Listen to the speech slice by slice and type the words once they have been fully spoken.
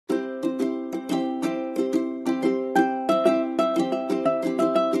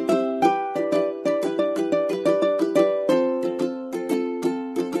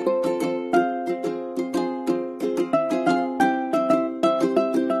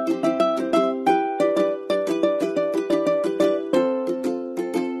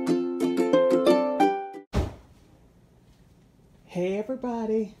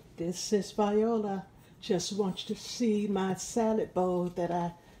everybody, this is Viola. Just want you to see my salad bowl that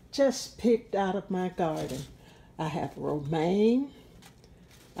I just picked out of my garden. I have romaine,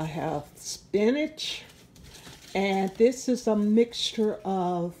 I have spinach, and this is a mixture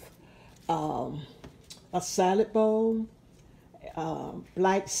of a salad bowl,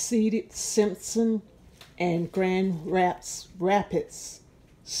 black seeded Simpson, and Grand Rapids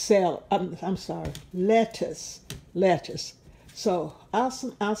I'm sorry, lettuce. So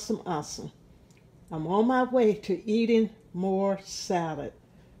awesome, awesome, awesome. I'm on my way to eating more salad.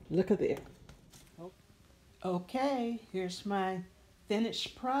 Look at this. Okay, here's my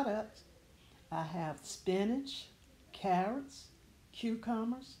finished product. I have spinach, carrots,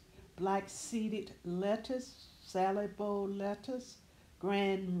 cucumbers, black seeded lettuce, salad bowl lettuce,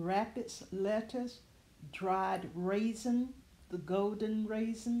 Grand Rapids lettuce, dried raisin, the golden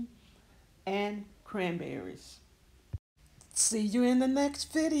raisin, and cranberries. See you in the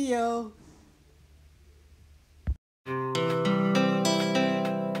next video.